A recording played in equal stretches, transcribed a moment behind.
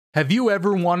Have you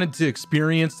ever wanted to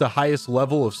experience the highest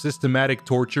level of systematic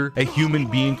torture a human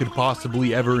being could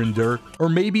possibly ever endure? Or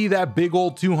maybe that big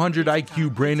old 200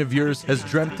 IQ brain of yours has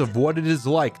dreamt of what it is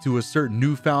like to assert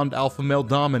newfound alpha male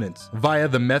dominance via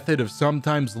the method of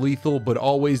sometimes lethal but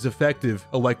always effective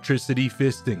electricity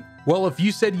fisting. Well, if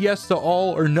you said yes to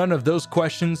all or none of those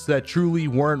questions that truly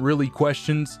weren't really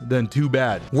questions, then too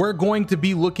bad. We're going to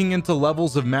be looking into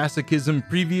levels of masochism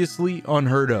previously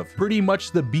unheard of. Pretty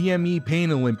much the BME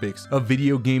Pain Olympics of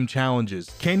video game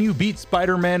challenges. Can you beat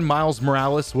Spider-Man Miles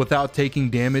Morales without taking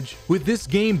damage? With this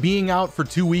game being out for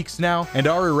 2 weeks now and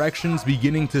our erections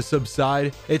beginning to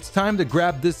subside, it's time to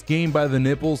grab this game by the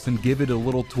nipples and give it a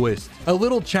little twist. A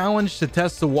little challenge to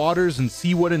test the waters and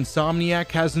see what Insomniac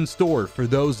has in store for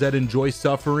those that enjoy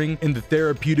suffering in the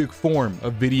therapeutic form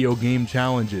of video game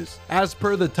challenges. As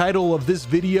per the title of this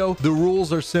video, the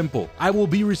rules are simple. I will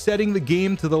be resetting the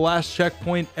game to the last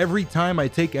checkpoint every time I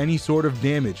take any sort of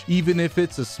damage, even if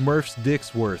it's a Smurf's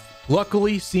dick's worth.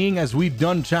 Luckily, seeing as we've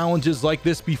done challenges like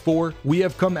this before, we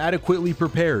have come adequately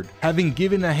prepared, having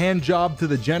given a hand job to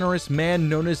the generous man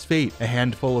known as Fate a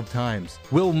handful of times.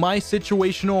 Will my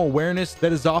situational awareness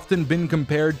that has often been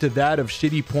compared to that of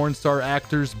shitty porn star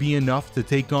actors be enough to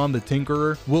take on the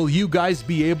Tinkerer? Will you guys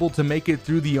be able to make it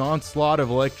through the onslaught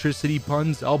of electricity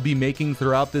puns I'll be making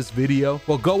throughout this video?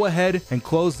 Well, go ahead and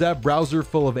close that browser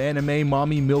full of anime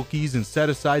mommy milkies and set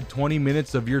aside 20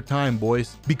 minutes of your time,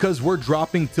 boys, because we're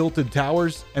dropping Tilted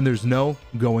Towers and there's no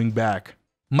going back.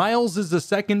 Miles is the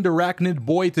second arachnid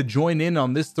boy to join in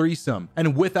on this threesome,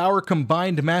 and with our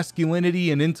combined masculinity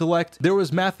and intellect, there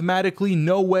was mathematically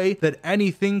no way that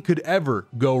anything could ever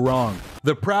go wrong.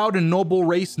 The proud and noble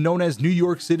race known as New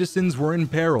York citizens were in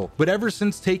peril, but ever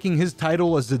since taking his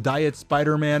title as the Diet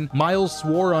Spider-Man, Miles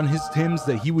swore on his Tims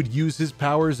that he would use his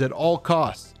powers at all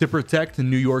costs to protect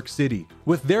New York City.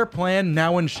 With their plan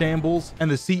now in shambles,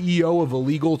 and the CEO of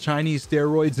illegal Chinese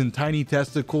steroids and tiny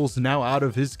testicles now out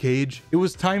of his cage, it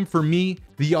was time for me,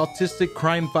 the autistic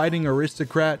crime-fighting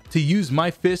aristocrat, to use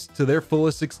my fist to their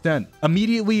fullest extent.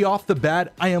 Immediately off the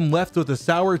bat, I am left with a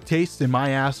sour taste in my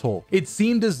asshole. It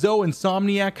seemed as though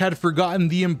Insomniac had forgotten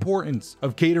the importance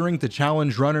of catering to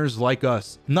challenge runners like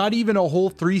us. Not even a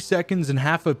whole 3 seconds and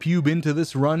half a pube into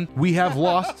this run, we have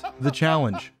lost the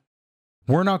challenge.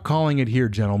 We're not calling it here,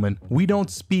 gentlemen. We don't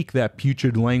speak that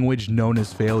putrid language known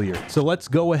as failure. So let's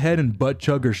go ahead and butt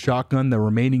chug or shotgun the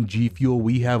remaining G Fuel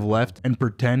we have left and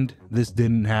pretend this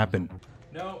didn't happen.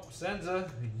 No, Senza,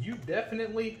 you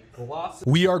definitely glossed.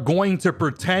 We are going to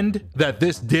pretend that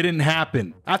this didn't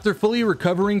happen. After fully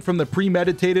recovering from the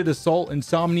premeditated assault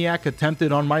Insomniac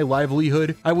attempted on my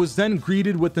livelihood, I was then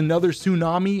greeted with another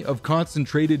tsunami of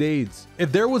concentrated AIDS.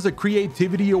 If there was a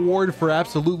creativity award for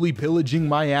absolutely pillaging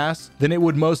my ass, then it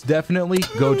would most definitely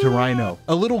go to Rhino.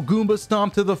 A little Goomba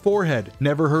stomp to the forehead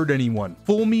never hurt anyone.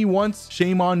 Fool me once,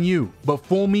 shame on you. But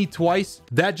fool me twice,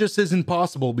 that just isn't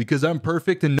possible because I'm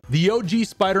perfect and the OG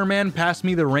Spider-Man passed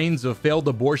me the reins of failed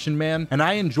abortion man, and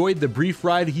I enjoyed the brief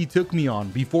ride he took me on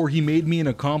before he made me an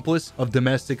accomplice of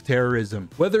domestic terrorism.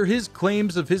 Whether his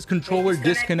claims of his controller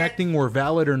disconnecting were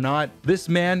valid or not, this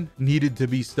man needed to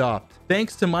be stopped.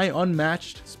 Thanks to my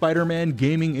unmatched Spider-Man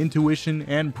gaming intuition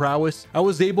and prowess, I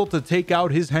was able to take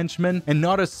out his henchmen and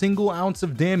not a single ounce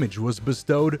of damage was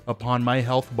bestowed upon my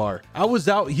health bar. I was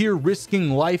out here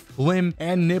risking life, limb,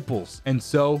 and nipples, and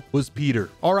so was Peter.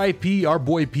 RIP our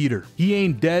boy Peter. He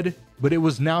ain't dead, but it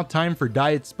was now time for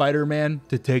Diet Spider-Man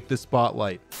to take the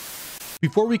spotlight.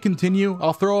 Before we continue,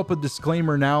 I'll throw up a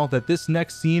disclaimer now that this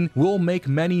next scene will make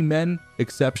many men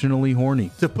exceptionally horny.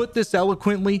 To put this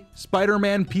eloquently,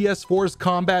 Spider-Man PS4's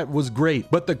combat was great,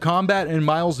 but the combat in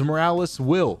Miles Morales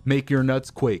will make your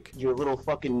nuts quake. Your little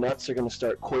fucking nuts are gonna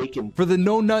start quaking. For the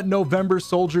No Nut November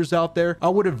soldiers out there, I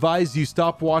would advise you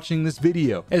stop watching this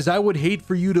video, as I would hate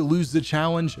for you to lose the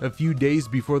challenge a few days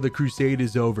before the crusade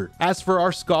is over. As for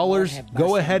our scholars,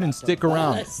 go ahead and stick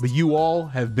around, but you all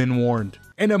have been warned.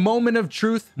 In a moment of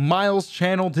truth, Miles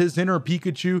channeled his inner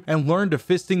Pikachu and learned a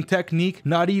fisting technique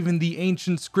not even the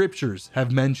ancient scriptures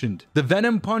have mentioned. The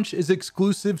Venom Punch is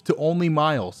exclusive to only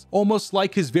Miles, almost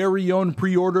like his very own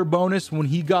pre-order bonus when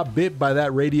he got bit by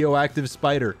that radioactive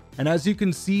spider. And as you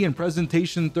can see in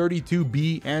presentation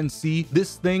 32B and C,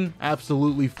 this thing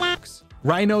absolutely fucks.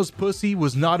 Rhino's pussy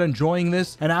was not enjoying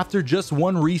this, and after just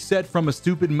one reset from a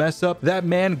stupid mess up, that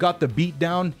man got the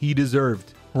beatdown he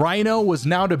deserved. Rhino was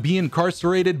now to be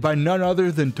incarcerated by none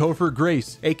other than Topher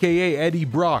Grace, aka Eddie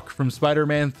Brock from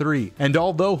Spider-Man 3. And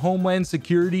although Homeland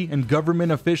Security and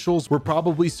government officials were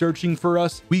probably searching for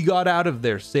us, we got out of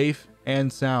there safe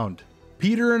and sound.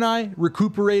 Peter and I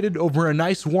recuperated over a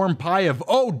nice warm pie of,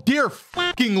 oh dear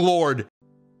fucking lord,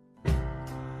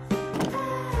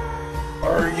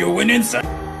 You went inside.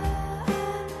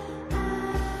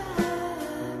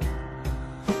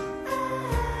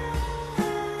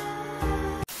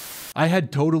 I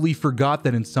had totally forgot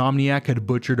that Insomniac had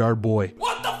butchered our boy.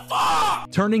 What the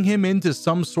fuck? Turning him into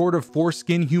some sort of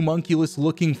foreskin homunculus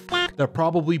looking that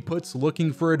probably puts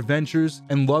looking for adventures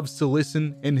and loves to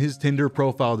listen in his Tinder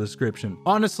profile description.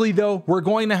 Honestly though, we're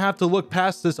going to have to look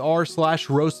past this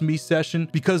r/roast me session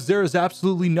because there is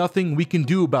absolutely nothing we can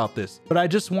do about this. But I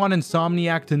just want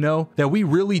Insomniac to know that we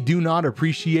really do not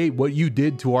appreciate what you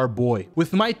did to our boy.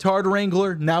 With my Tard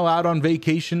Wrangler now out on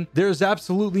vacation, there is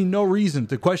absolutely no reason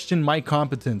to question my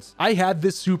competence. I had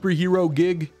this superhero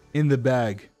gig in the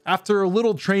bag. After a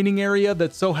little training area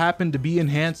that so happened to be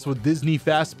enhanced with Disney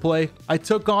Fast Play, I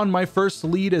took on my first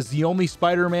lead as the only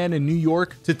Spider-Man in New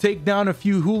York to take down a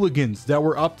few hooligans that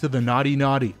were up to the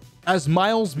naughty. As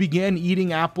Miles began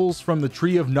eating apples from the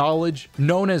Tree of Knowledge,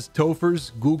 known as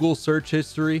Topher's Google search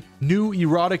history, new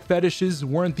erotic fetishes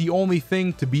weren't the only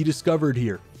thing to be discovered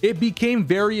here. It became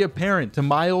very apparent to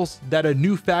Miles that a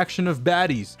new faction of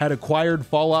baddies had acquired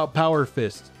Fallout Power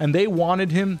Fist, and they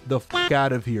wanted him the fuck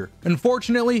out of here.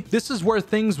 Unfortunately, this is where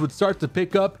things would start to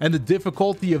pick up and the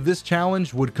difficulty of this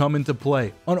challenge would come into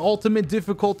play. On Ultimate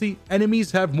difficulty,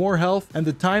 enemies have more health and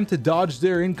the time to dodge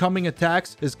their incoming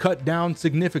attacks is cut down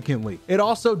significantly. It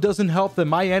also doesn't help that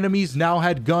my enemies now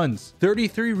had guns.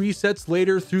 33 resets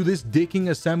later through this dicking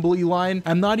assembly line,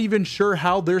 I'm not even sure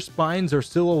how their spines are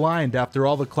still aligned after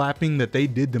all the clapping that they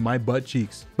did to my butt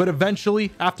cheeks. But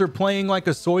eventually, after playing like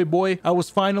a soy boy, I was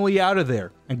finally out of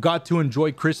there and got to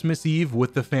enjoy Christmas Eve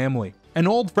with the family. An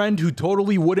old friend who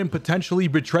totally wouldn't potentially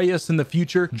betray us in the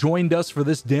future joined us for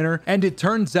this dinner, and it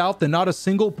turns out that not a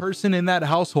single person in that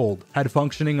household had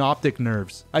functioning optic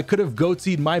nerves. I could have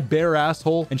goatsied my bare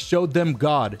asshole and showed them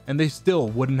God, and they still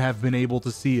wouldn't have been able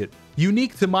to see it.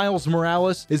 Unique to Miles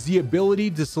Morales is the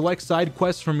ability to select side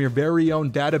quests from your very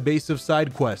own database of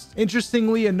side quests.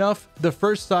 Interestingly enough, the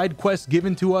first side quest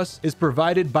given to us is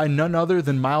provided by none other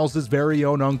than Miles's very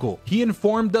own uncle. He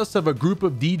informed us of a group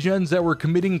of degens that were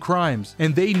committing crimes,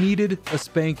 and they needed a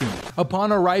spanking.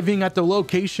 Upon arriving at the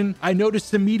location, I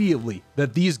noticed immediately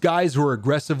that these guys were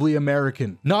aggressively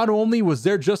American. Not only was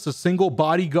there just a single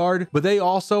bodyguard, but they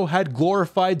also had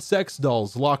glorified sex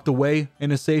dolls locked away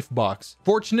in a safe box.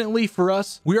 Fortunately for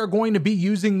us, we are going to be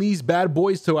using these bad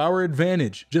boys to our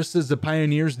advantage, just as the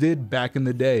pioneers did back in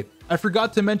the day. I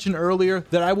forgot to mention earlier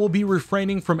that I will be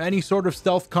refraining from any sort of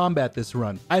stealth combat this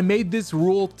run. I made this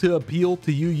rule to appeal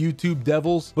to you YouTube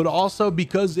devils, but also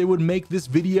because it would make this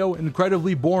video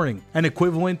incredibly boring and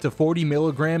equivalent to 40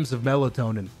 milligrams of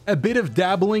melatonin. A bit of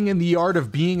dabbling in the art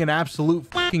of being an absolute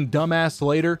fucking dumbass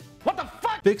later. What the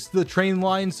fuck? Fixed the train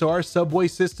line so our subway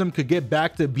system could get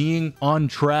back to being on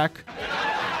track.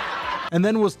 And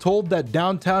then was told that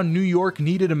downtown New York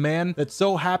needed a man that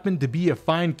so happened to be a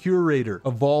fine curator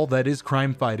of all that is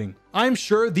crime fighting. I'm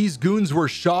sure these goons were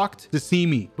shocked to see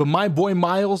me, but my boy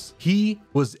Miles, he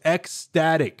was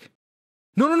ecstatic.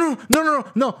 No,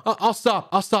 I'll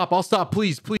stop,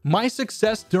 please. My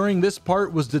success during this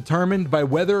part was determined by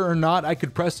whether or not I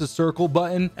could press the circle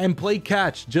button and play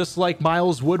catch just like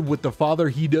Miles would with the father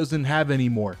he doesn't have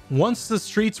anymore. Once the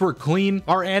streets were clean,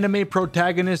 our anime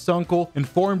protagonist's uncle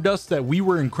informed us that we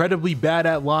were incredibly bad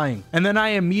at lying, and then I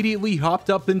immediately hopped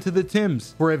up into the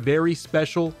Tims for a very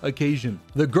special occasion.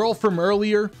 The girl from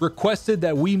earlier requested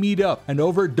that we meet up and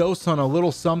overdose on a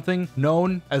little something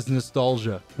known as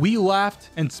nostalgia. We laughed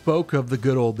and spoke of the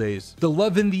good old days. The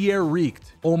love in the air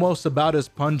reeked, almost about as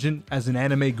pungent as an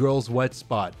anime girl's wet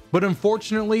spot. But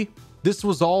unfortunately, this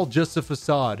was all just a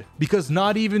facade, because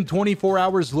not even 24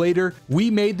 hours later, we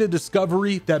made the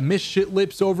discovery that Miss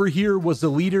Shitlips over here was the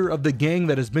leader of the gang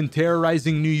that has been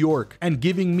terrorizing New York and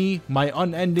giving me my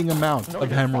unending amount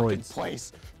of hemorrhoids.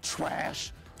 Place.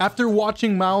 Trash. After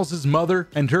watching Miles' mother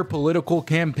and her political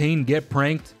campaign get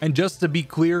pranked, and just to be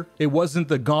clear, it wasn't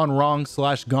the gone wrong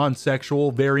 / gone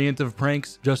sexual variant of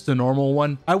pranks, just a normal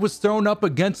one, I was thrown up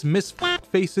against Miss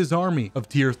Face's army of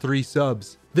tier 3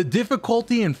 subs. The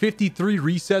difficulty and 53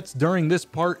 resets during this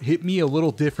part hit me a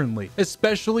little differently,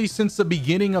 especially since the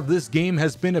beginning of this game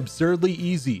has been absurdly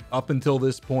easy up until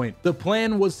this point. The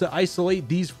plan was to isolate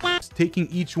these taking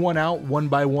each one out one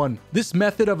by one. This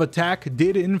method of attack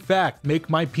did in fact make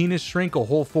my penis shrink a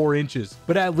whole 4 inches,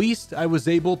 but at least I was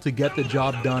able to get the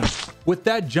job done. With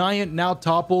that giant now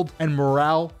toppled and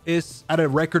morale is at a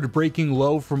record-breaking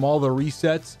low from all the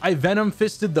resets, I venom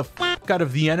fisted the fuck out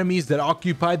of the enemies that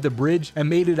occupied the bridge and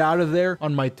made it out of there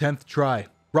on my 10th try.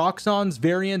 Roxxon's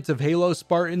variant of Halo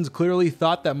Spartans clearly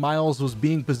thought that Miles was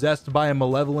being possessed by a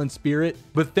malevolent spirit,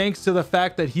 but thanks to the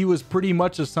fact that he was pretty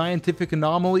much a scientific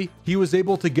anomaly, he was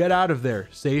able to get out of there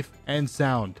safe and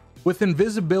sound. With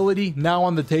invisibility now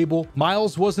on the table,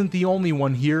 Miles wasn't the only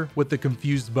one here with the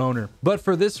confused boner. But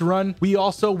for this run, we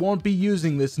also won't be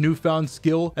using this newfound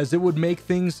skill, as it would make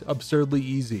things absurdly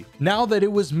easy. Now that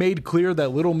it was made clear that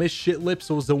Little Miss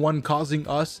Shitlips was the one causing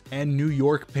us and New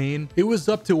York pain, it was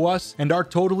up to us and our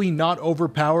totally not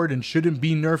overpowered and shouldn't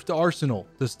be nerfed arsenal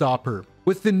to stop her.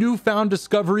 With the newfound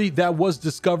discovery that was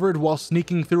discovered while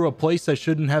sneaking through a place I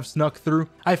shouldn't have snuck through,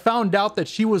 I found out that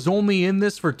she was only in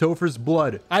this for Topher's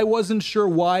blood. I wasn't sure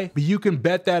why, but you can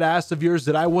bet that ass of yours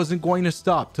that I wasn't going to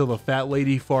stop till the fat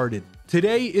lady farted.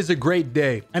 Today is a great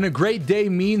day, and a great day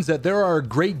means that there are a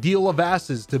great deal of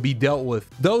asses to be dealt with.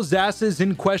 Those asses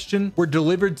in question were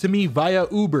delivered to me via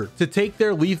Uber to take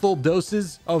their lethal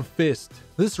doses of fist.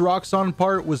 This Roxxon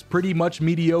part was pretty much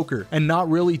mediocre and not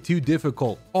really too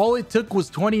difficult. All it took was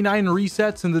 29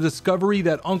 resets and the discovery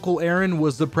that Uncle Aaron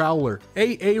was the Prowler.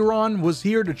 Aaron was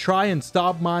here to try and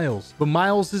stop Miles, but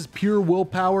Miles's pure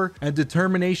willpower and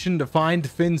determination to find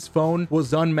Finn's phone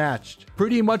was unmatched.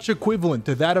 Pretty much equivalent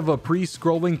to that of a priest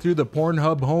scrolling through the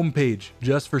Pornhub homepage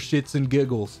just for shits and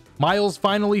giggles. Miles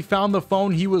finally found the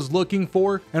phone he was looking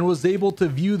for and was able to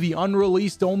view the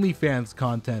unreleased OnlyFans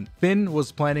content Finn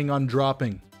was planning on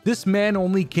dropping. This man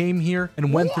only came here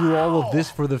and went through all of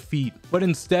this for the feat, but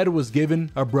instead was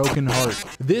given a broken heart.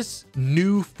 This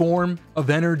new form of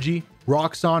energy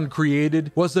Roxxon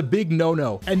created was a big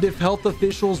no-no, and if health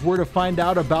officials were to find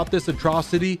out about this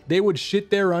atrocity, they would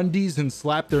shit their undies and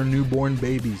slap their newborn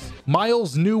babies.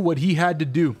 Miles knew what he had to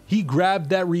do. He grabbed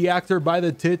that reactor by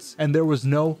the tits and there was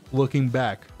no looking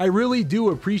back. I really do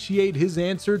appreciate his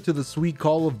answer to the sweet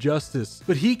call of justice,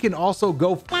 but he can also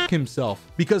go f*** himself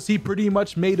because he pretty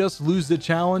much made us lose the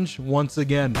challenge once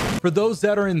again. For those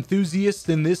that are enthusiasts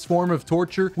in this form of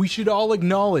torture, we should all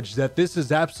acknowledge that this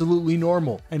is absolutely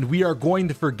normal, and we are going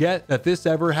to forget that this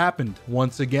ever happened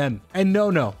once again. And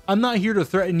no, I'm not here to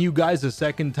threaten you guys a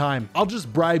second time. I'll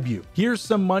just bribe you. Here's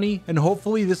some money, and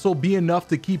hopefully this will be enough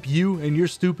to keep you and your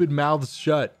stupid mouths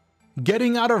shut.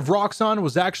 Getting out of Roxxon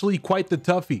was actually quite the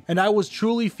toughie, and I was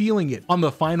truly feeling it on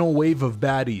the final wave of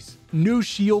baddies. New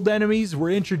shield enemies were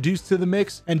introduced to the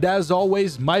mix, and as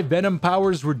always, my venom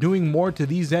powers were doing more to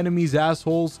these enemies'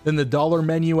 assholes than the dollar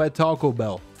menu at Taco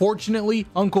Bell. Fortunately,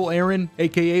 Uncle Aaron,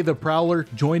 aka the Prowler,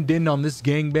 joined in on this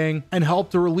gangbang and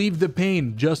helped to relieve the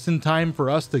pain just in time for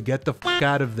us to get the fuck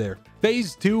out of there.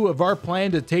 Phase 2 of our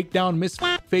plan to take down Miss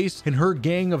Face and her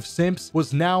gang of simps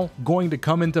was now going to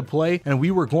come into play, and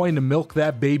we were going to milk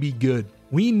that baby good.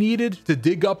 We needed to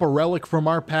dig up a relic from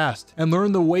our past and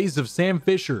learn the ways of Sam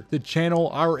Fisher to channel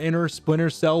our inner Splinter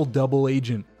Cell double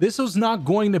agent. This was not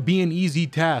going to be an easy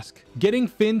task. Getting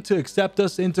Finn to accept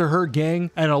us into her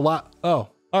gang and a lot... Oh,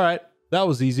 alright. That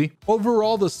was easy.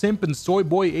 Overall, the Simp and Soy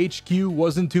Boy HQ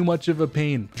wasn't too much of a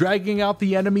pain. Dragging out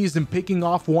the enemies and picking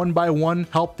off one by one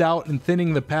helped out in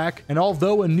thinning the pack, and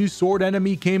although a new sword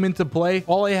enemy came into play,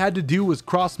 all I had to do was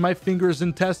cross my fingers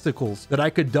and testicles that I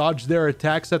could dodge their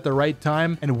attacks at the right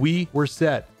time, and we were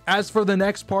set. As for the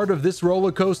next part of this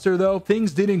roller coaster though,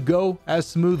 things didn't go as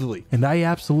smoothly, and I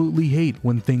absolutely hate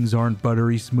when things aren't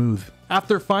buttery smooth.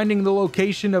 After finding the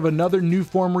location of another new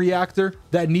form reactor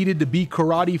that needed to be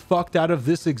karate fucked out of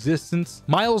this existence,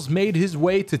 Miles made his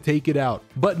way to take it out.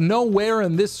 But nowhere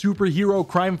in this superhero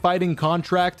crime fighting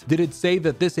contract did it say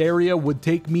that this area would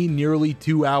take me nearly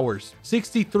 2 hours.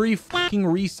 63 fucking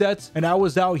resets, and I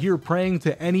was out here praying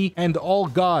to any and all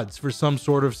gods for some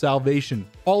sort of salvation.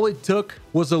 All it took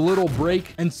was a little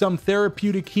break and some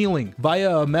therapeutic healing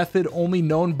via a method only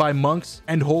known by monks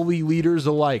and holy leaders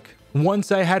alike.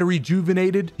 Once I had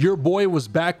rejuvenated, your boy was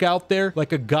back out there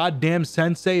like a goddamn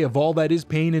sensei of all that is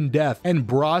pain and death, and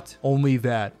brought only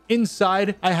that.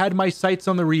 Inside, I had my sights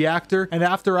on the reactor, and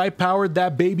after I powered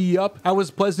that baby up, I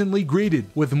was pleasantly greeted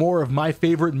with more of my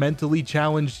favorite mentally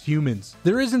challenged humans.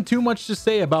 There isn't too much to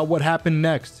say about what happened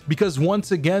next, because once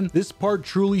again, this part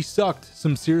truly sucked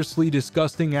some seriously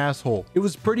disgusting asshole. It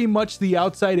was pretty much the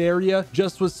outside area,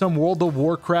 just with some World of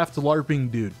Warcraft LARPing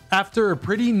dude. After a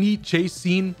pretty neat chase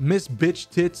scene, Miss Bitch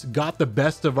Tits got the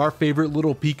best of our favorite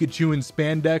little Pikachu in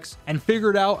spandex and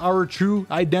figured out our true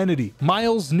identity.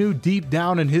 Miles knew deep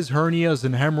down in his hernias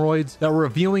and hemorrhoids that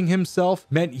revealing himself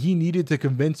meant he needed to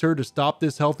convince her to stop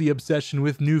this healthy obsession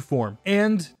with new form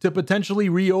and to potentially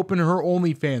reopen her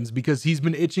OnlyFans because he's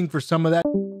been itching for some of that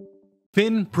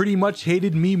Finn pretty much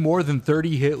hated me more than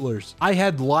 30 Hitlers. I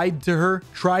had lied to her,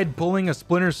 tried pulling a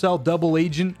Splinter Cell double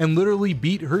agent, and literally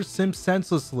beat her simp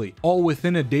senselessly, all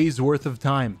within a day's worth of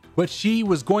time. But she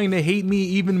was going to hate me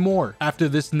even more after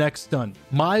this next stunt.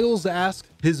 Miles asked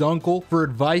his uncle for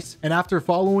advice, and after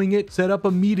following it, set up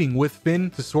a meeting with Finn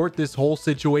to sort this whole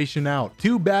situation out.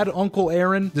 Too bad Uncle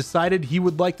Aaron decided he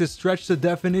would like to stretch the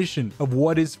definition of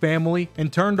what is family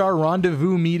and turned our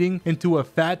rendezvous meeting into a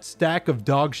fat stack of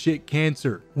dog shit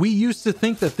cancer. We used to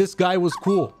think that this guy was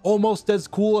cool, almost as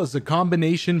cool as a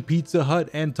combination Pizza Hut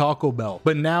and Taco Bell.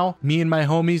 But now, me and my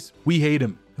homies, we hate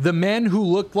him. The man who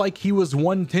looked like he was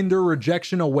one Tinder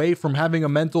rejection away from having a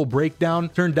mental breakdown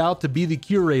turned out to be the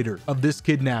curator of this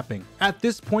kidnapping. At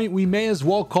this point, we may as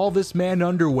well call this man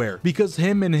Underwear, because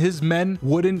him and his men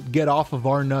wouldn't get off of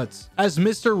our nuts. As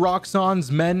Mr.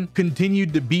 Roxxon's men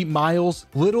continued to beat Miles,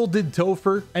 little did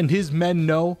Topher and his men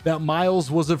know that Miles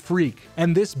was a freak,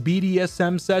 and this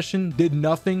BDSM session did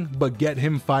nothing but get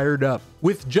him fired up.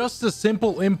 With just a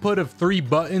simple input of 3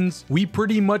 buttons, we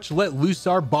pretty much let loose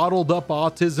our bottled up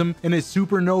autism in a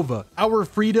supernova. Our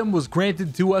freedom was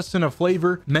granted to us in a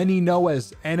flavor many know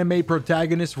as anime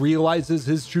protagonist realizes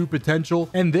his true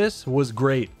potential, and this was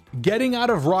great. Getting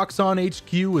out of Roxxon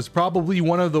HQ was probably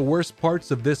one of the worst parts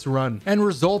of this run, and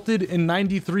resulted in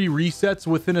 93 resets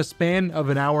within a span of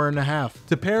an hour and a half.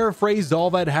 To paraphrase all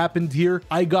that happened here,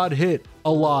 I got hit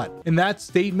a lot, and that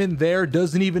statement there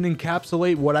doesn't even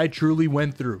encapsulate what I truly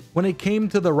went through. When it came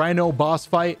to the Rhino boss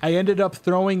fight, I ended up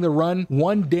throwing the run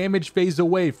 1 damage phase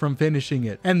away from finishing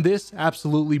it, and this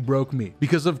absolutely broke me,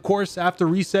 because of course after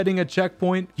resetting a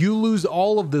checkpoint, you lose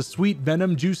all of the sweet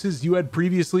venom juices you had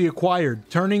previously acquired,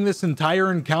 turning this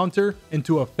entire encounter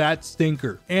into a fat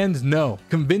stinker. And no,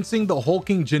 convincing the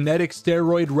hulking genetic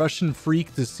steroid Russian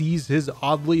freak to cease his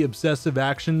oddly obsessive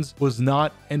actions was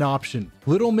not an option.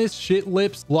 Little Miss Shit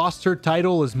Lips lost her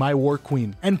title as my war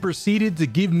queen and proceeded to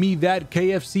give me that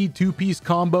KFC 2-piece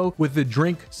combo with a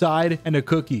drink, side, and a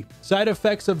cookie. Side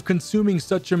effects of consuming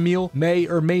such a meal may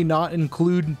or may not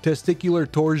include testicular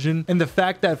torsion and the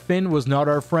fact that Finn was not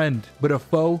our friend, but a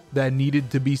foe that needed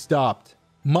to be stopped.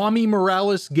 Mommy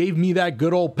Morales gave me that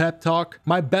good old pep talk.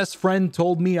 My best friend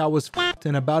told me I was f***ed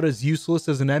and about as useless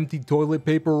as an empty toilet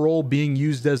paper roll being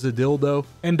used as a dildo.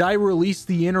 And I released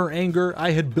the inner anger I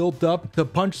had built up to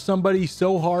punch somebody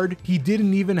so hard he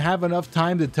didn't even have enough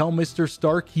time to tell Mr.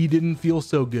 Stark he didn't feel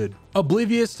so good.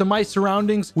 Oblivious to my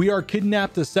surroundings, we are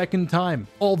kidnapped a second time.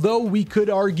 Although we could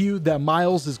argue that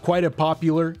Miles is quite a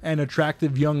popular and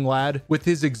attractive young lad with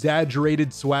his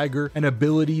exaggerated swagger and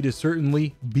ability to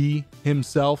certainly be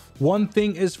himself, one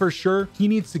thing is for sure, he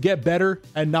needs to get better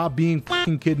at not being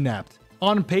fucking kidnapped.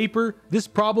 On paper, this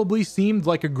probably seemed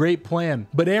like a great plan,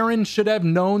 but Aaron should have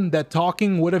known that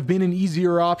talking would have been an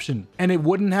easier option, and it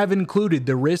wouldn't have included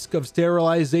the risk of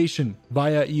sterilization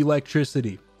via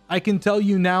electricity. I can tell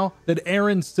you now that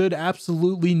Aaron stood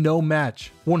absolutely no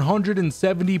match.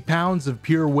 170 pounds of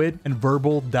pure wit and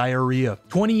verbal diarrhea.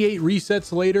 28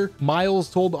 resets later, Miles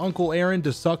told Uncle Aaron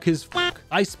to suck his fuck.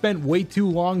 I spent way too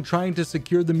long trying to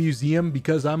secure the museum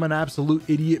because I'm an absolute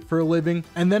idiot for a living.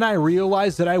 And then I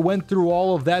realized that I went through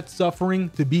all of that suffering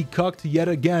to be cucked yet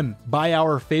again by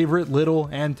our favorite little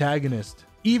antagonist.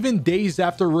 Even days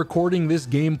after recording this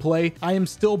gameplay, I am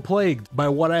still plagued by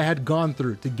what I had gone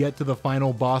through to get to the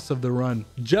final boss of the run.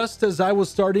 Just as I was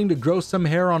starting to grow some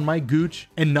hair on my gooch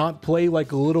and not play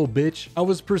like a little bitch, I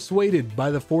was persuaded by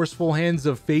the forceful hands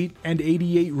of fate and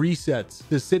 88 resets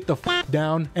to sit the f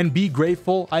down and be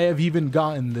grateful I have even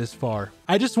gotten this far.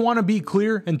 I just want to be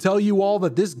clear and tell you all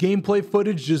that this gameplay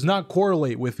footage does not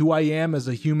correlate with who I am as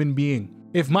a human being.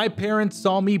 If my parents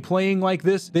saw me playing like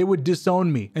this, they would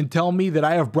disown me and tell me that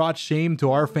I have brought shame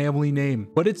to our family name.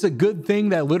 But it's a good thing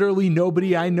that literally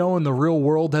nobody I know in the real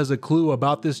world has a clue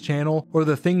about this channel or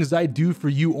the things I do for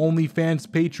you OnlyFans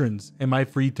patrons in my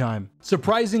free time.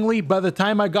 Surprisingly, by the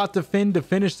time I got to Finn to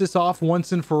finish this off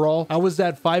once and for all, I was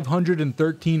at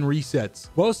 513 resets.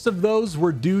 Most of those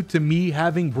were due to me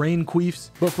having brain queefs,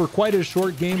 but for quite a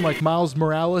short game like Miles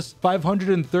Morales,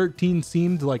 513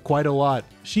 seemed like quite a lot.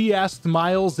 She asked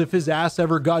Miles if his ass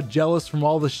ever got jealous from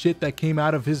all the shit that came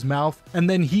out of his mouth, and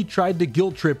then he tried to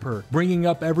guilt trip her, bringing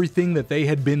up everything that they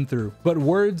had been through. But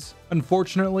words,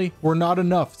 unfortunately, were not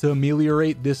enough to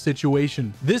ameliorate this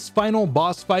situation. This final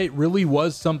boss fight really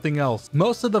was something else.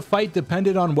 Most of the fight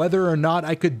depended on whether or not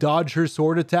I could dodge her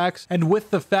sword attacks, and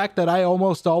with the fact that I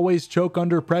almost always choke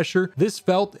under pressure, this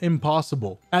felt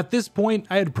impossible. At this point,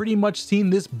 I had pretty much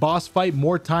seen this boss fight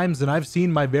more times than I've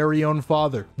seen my very own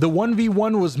father. The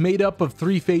 1v1 was made up of of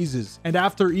 3 phases, and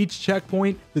after each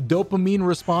checkpoint, the dopamine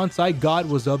response I got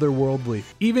was otherworldly.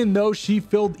 Even though she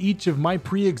filled each of my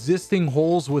pre-existing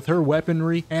holes with her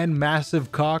weaponry and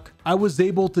massive cock, I was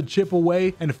able to chip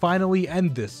away and finally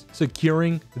end this,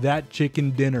 securing that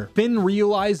chicken dinner. Finn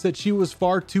realized that she was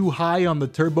far too high on the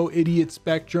turbo idiot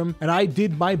spectrum, and I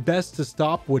did my best to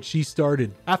stop what she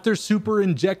started. After super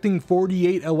injecting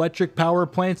 48 electric power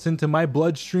plants into my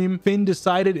bloodstream, Finn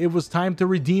decided it was time to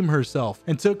redeem herself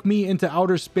and took me into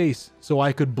outer space so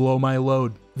I could blow my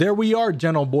load. There we are,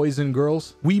 gentle boys and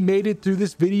girls. We made it through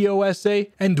this video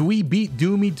essay, and we beat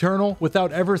Doom Eternal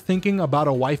without ever thinking about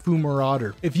a waifu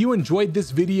marauder. If you enjoyed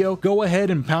this video, go ahead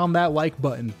and pound that like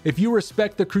button. If you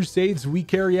respect the crusades we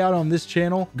carry out on this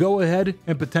channel, go ahead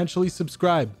and potentially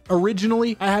subscribe.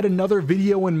 Originally, I had another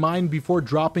video in mind before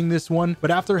dropping this one,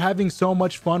 but after having so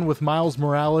much fun with Miles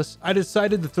Morales, I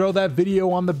decided to throw that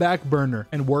video on the back burner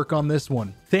and work on this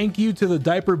one. Thank you to the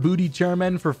Diaper Booty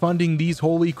Chairmen for funding these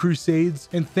holy crusades,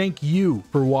 and thank you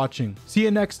for watching. See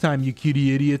you next time, you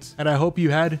cutie idiots, and I hope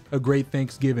you had a great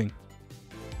Thanksgiving.